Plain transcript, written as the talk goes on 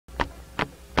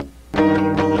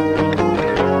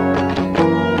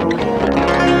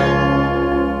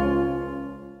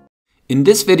In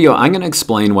this video, I'm going to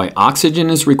explain why oxygen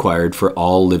is required for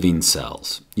all living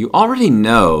cells. You already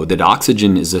know that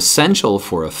oxygen is essential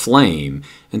for a flame,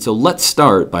 and so let's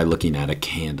start by looking at a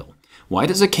candle. Why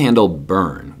does a candle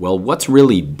burn? Well, what's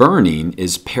really burning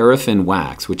is paraffin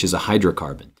wax, which is a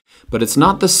hydrocarbon. But it's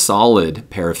not the solid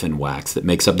paraffin wax that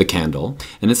makes up the candle,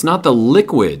 and it's not the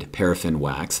liquid paraffin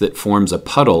wax that forms a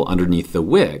puddle underneath the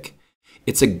wick.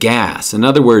 It's a gas. In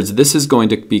other words, this is going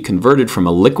to be converted from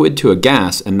a liquid to a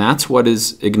gas, and that's what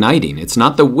is igniting. It's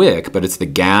not the wick, but it's the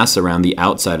gas around the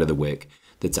outside of the wick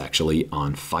that's actually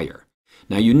on fire.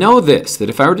 Now you know this, that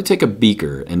if I were to take a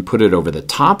beaker and put it over the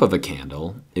top of a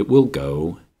candle, it will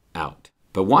go out.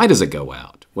 But why does it go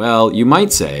out? Well, you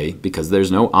might say, because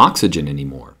there's no oxygen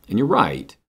anymore. And you're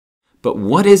right. But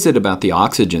what is it about the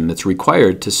oxygen that's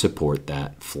required to support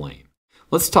that flame?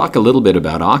 Let's talk a little bit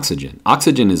about oxygen.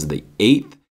 Oxygen is the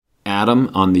 8th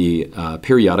atom on the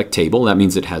periodic table. That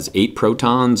means it has 8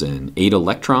 protons and 8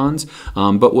 electrons.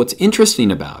 But what's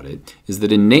interesting about it is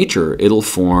that in nature, it'll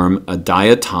form a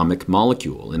diatomic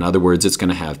molecule. In other words, it's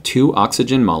going to have 2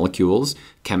 oxygen molecules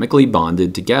chemically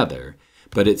bonded together.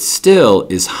 But it still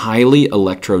is highly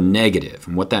electronegative.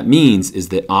 And what that means is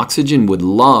that oxygen would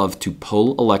love to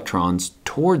pull electrons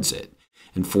towards it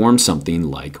and form something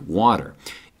like water.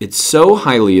 It's so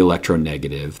highly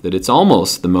electronegative that it's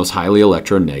almost the most highly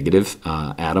electronegative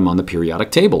atom on the periodic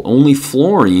table. Only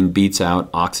fluorine beats out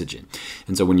oxygen.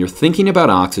 And so when you're thinking about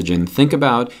oxygen, think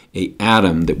about an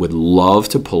atom that would love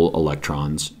to pull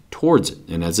electrons towards it.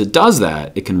 And as it does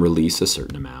that, it can release a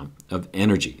certain amount of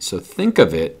energy. So think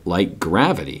of it like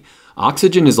gravity.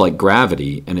 Oxygen is like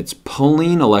gravity, and it's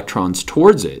pulling electrons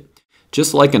towards it,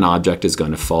 just like an object is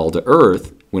going to fall to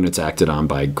Earth when it's acted on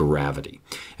by gravity.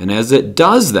 And as it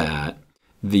does that,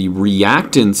 the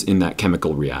reactants in that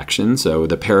chemical reaction, so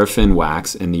the paraffin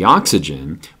wax and the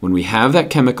oxygen, when we have that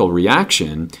chemical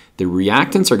reaction, the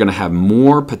reactants are going to have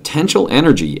more potential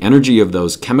energy of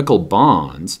those chemical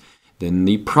bonds, than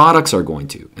the products are going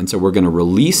to. And so we're going to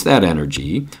release that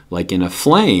energy, like in a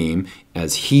flame,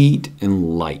 as heat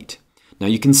and light. Now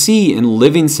you can see in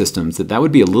living systems that that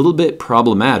would be a little bit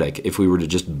problematic if we were to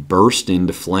just burst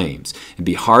into flames. It'd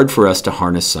be hard for us to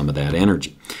harness some of that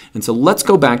energy. And so let's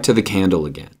go back to the candle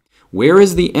again. Where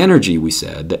is the energy, we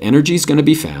said? The energy is going to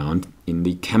be found in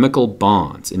the chemical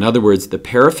bonds. In other words, the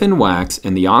paraffin wax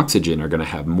and the oxygen are going to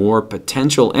have more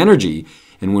potential energy.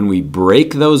 And when we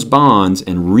break those bonds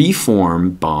and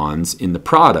reform bonds in the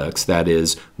products, that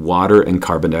is water and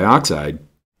carbon dioxide,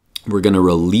 we're going to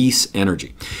release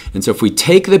energy. And so if we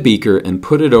take the beaker and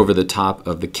put it over the top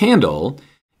of the candle,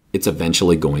 it's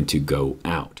eventually going to go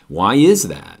out. Why is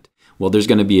that? Well, there's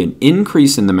going to be an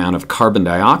increase in the amount of carbon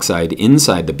dioxide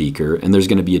inside the beaker, and there's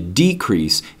going to be a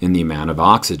decrease in the amount of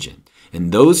oxygen.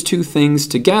 And those two things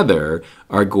together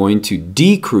are going to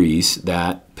decrease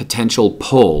that potential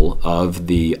pull of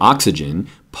the oxygen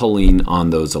pulling on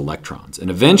those electrons. And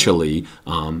eventually,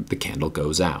 the candle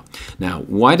goes out. Now,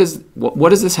 what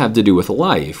does this have to do with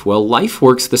life? Well, life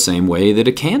works the same way that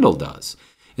a candle does.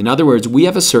 In other words, we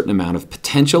have a certain amount of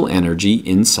potential energy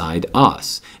inside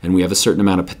us, and we have a certain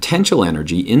amount of potential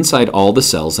energy inside all the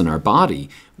cells in our body.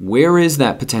 Where is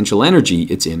that potential energy?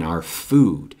 It's in our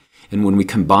food. And when we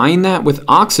combine that with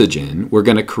oxygen, we're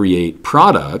going to create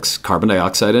products, carbon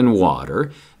dioxide and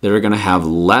water, that are going to have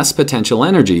less potential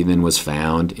energy than was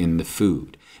found in the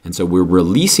food. And so we're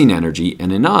releasing energy,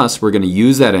 and in us, we're going to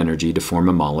use that energy to form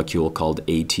a molecule called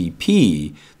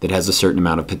ATP that has a certain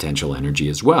amount of potential energy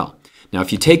as well. Now,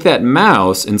 if you take that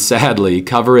mouse and sadly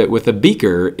cover it with a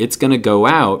beaker, it's going to go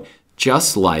out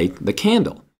just like the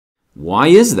candle. Why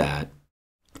is that?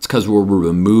 It's because we're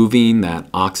removing that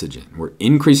oxygen. We're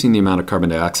increasing the amount of carbon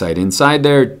dioxide inside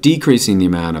there, decreasing the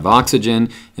amount of oxygen,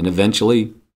 and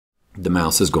eventually the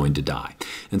mouse is going to die.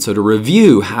 And so to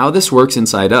review how this works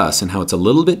inside us and how it's a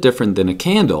little bit different than a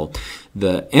candle,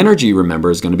 the energy, remember,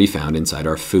 is going to be found inside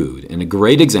our food. And a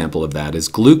great example of that is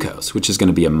glucose, which is going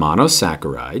to be a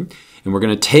monosaccharide. And we're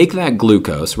going to take that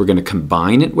glucose, we're going to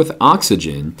combine it with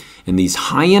oxygen, and these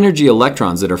high energy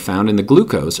electrons that are found in the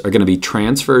glucose are going to be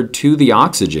transferred to the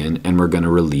oxygen, and we're going to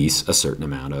release a certain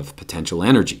amount of potential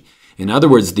energy. In other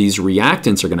words, these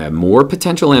reactants are going to have more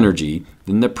potential energy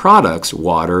than the products,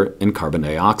 water and carbon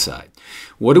dioxide.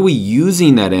 What are we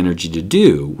using that energy to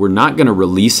do? We're not going to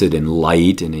release it in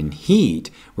light and in heat.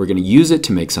 We're going to use it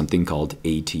to make something called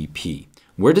ATP.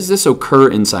 Where does this occur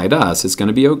inside us? It's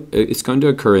going to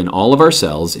occur in all of our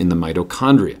cells in the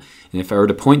mitochondria. And if I were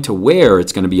to point to where,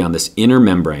 it's going to be on this inner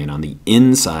membrane, on the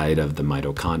inside of the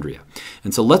mitochondria.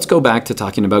 And so let's go back to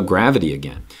talking about gravity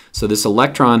again. So this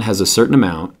electron has a certain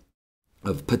amount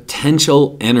of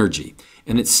potential energy.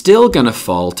 and it's still going to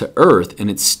fall to Earth, and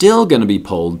it's still going to be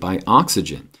pulled by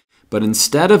oxygen. But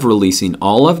instead of releasing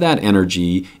all of that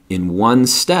energy in one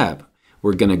step,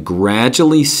 we're going to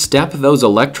gradually step those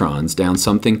electrons down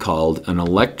something called an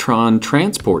electron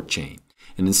transport chain.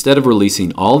 And instead of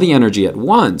releasing all the energy at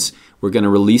once, we're going to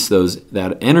release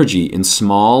that energy in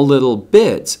small little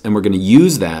bits, and we're going to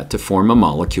use that to form a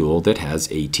molecule that has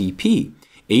ATP.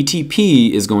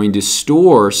 ATP is going to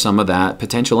store some of that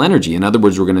potential energy. In other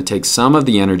words, we're going to take some of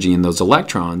the energy in those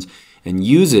electrons and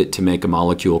use it to make a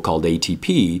molecule called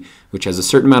ATP, which has a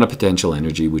certain amount of potential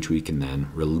energy, which we can then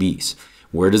release.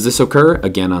 Where does this occur?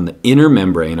 Again, on the inner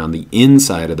membrane, on the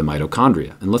inside of the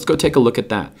mitochondria. And let's go take a look at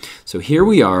that. So here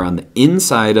we are on the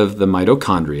inside of the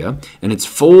mitochondria, and it's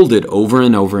folded over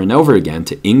and over and over again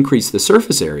to increase the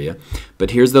surface area.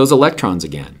 But here's those electrons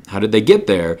again. How did they get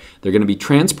there? They're going to be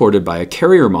transported by a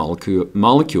carrier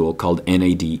molecule called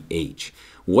NADH.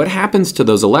 What happens to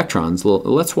those electrons? Well,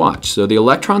 let's watch. So the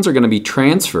electrons are going to be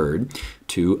transferred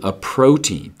to a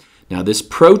protein. Now this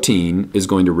protein is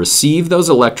going to receive those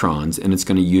electrons, and it's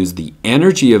going to use the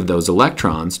energy of those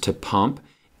electrons to pump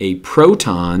a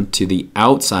proton to the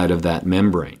outside of that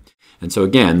membrane. And so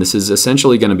again, this is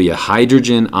essentially going to be a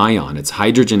hydrogen ion. It's a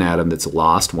hydrogen atom that's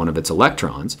lost one of its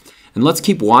electrons. And let's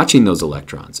keep watching those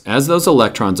electrons. As those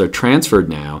electrons are transferred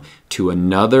now to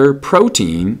another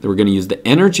protein, we're going to use the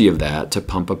energy of that to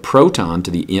pump a proton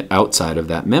to the outside of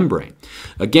that membrane.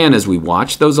 Again, as we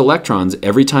watch those electrons,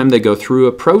 every time they go through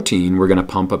a protein, we're going to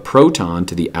pump a proton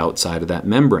to the outside of that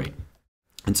membrane.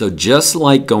 And so just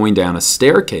like going down a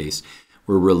staircase,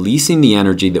 we're releasing the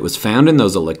energy that was found in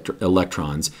those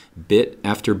electrons bit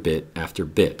after bit after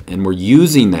bit. And we're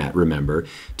using that, remember,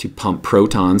 to pump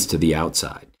protons to the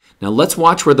outside. Now let's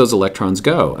watch where those electrons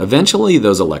go. Eventually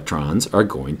those electrons are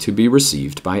going to be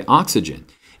received by oxygen.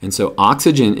 And so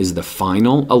oxygen is the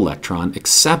final electron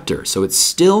acceptor. So it's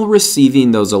still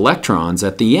receiving those electrons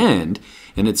at the end,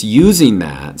 and it's using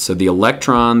that. So the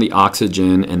electron, the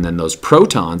oxygen, and then those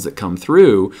protons that come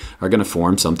through are going to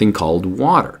form something called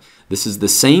water. This is the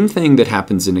same thing that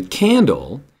happens in a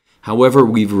candle. However,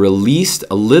 we've released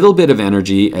a little bit of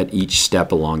energy at each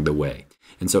step along the way.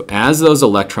 And so as those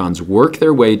electrons work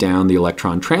their way down the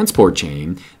electron transport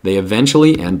chain, they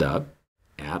eventually end up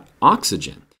at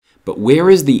oxygen. But where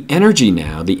is the energy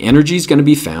now? The energy is going to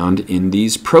be found in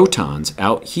these protons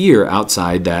out here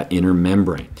outside that inner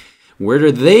membrane. Where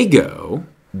do they go?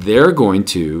 They're going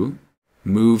to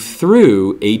move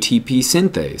through ATP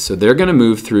synthase. So they're going to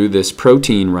move through this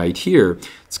protein right here.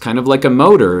 It's kind of like a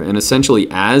motor, and essentially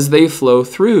as they flow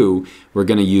through, we're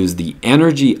going to use the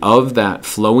energy of that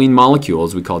flowing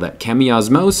molecules, we call that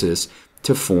chemiosmosis,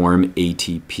 to form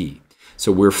ATP.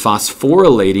 So we're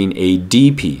phosphorylating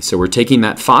ADP. So we're taking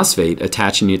that phosphate,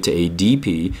 attaching it to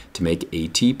ADP to make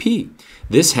ATP.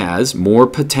 This has more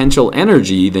potential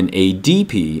energy than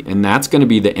ADP, and that's going to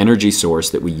be the energy source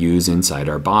that we use inside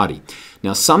our body.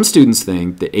 Now, some students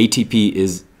think that ATP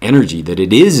is energy, that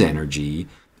it is energy.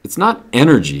 It's not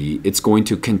energy. It's going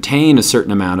to contain a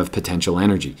certain amount of potential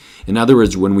energy. In other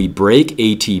words, when we break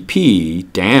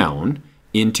ATP down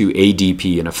into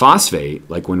ADP and a phosphate,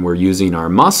 like when we're using our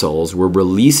muscles, we're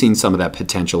releasing some of that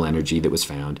potential energy that was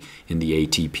found in the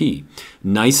ATP.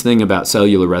 Nice thing about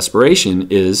cellular respiration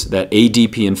is that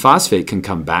ADP and phosphate can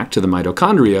come back to the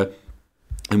mitochondria,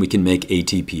 and we can make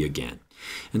ATP again.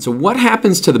 And so what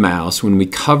happens to the mouse when we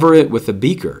cover it with a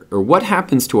beaker? Or what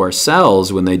happens to our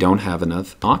cells when they don't have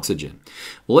enough oxygen?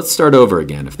 Well, let's start over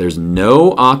again. If there's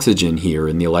no oxygen here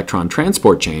in the electron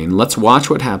transport chain, let's watch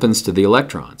what happens to the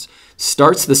electrons.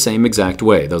 Starts the same exact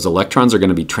way. Those electrons are going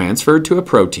to be transferred to a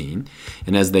protein,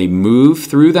 and as they move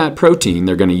through that protein,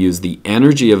 they're going to use the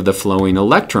energy of the flowing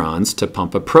electrons to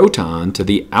pump a proton to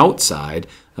the outside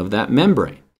of that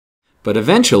membrane. But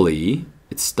eventually,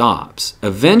 it stops.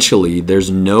 Eventually,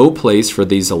 there's no place for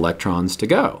these electrons to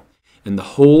go, and the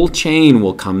whole chain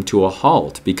will come to a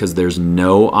halt because there's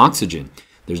no oxygen.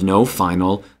 There's no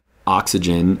final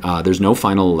oxygen. There's no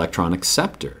final electron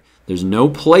acceptor. There's no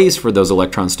place for those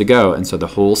electrons to go, and so the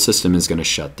whole system is going to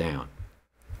shut down.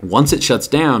 Once it shuts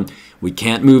down, we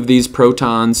can't move these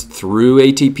protons through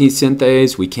ATP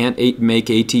synthase. We can't make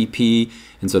ATP,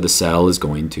 and so the cell is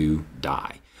going to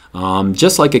die.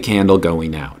 Just like a candle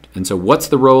going out. And so what's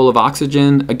the role of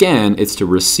oxygen? Again, it's to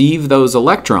receive those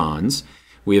electrons.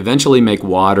 We eventually make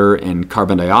water and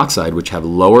carbon dioxide, which have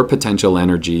lower potential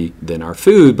energy than our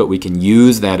food, but we can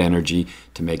use that energy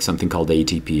to make something called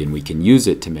ATP, and we can use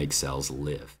it to make cells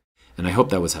live. And I hope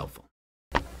that was helpful.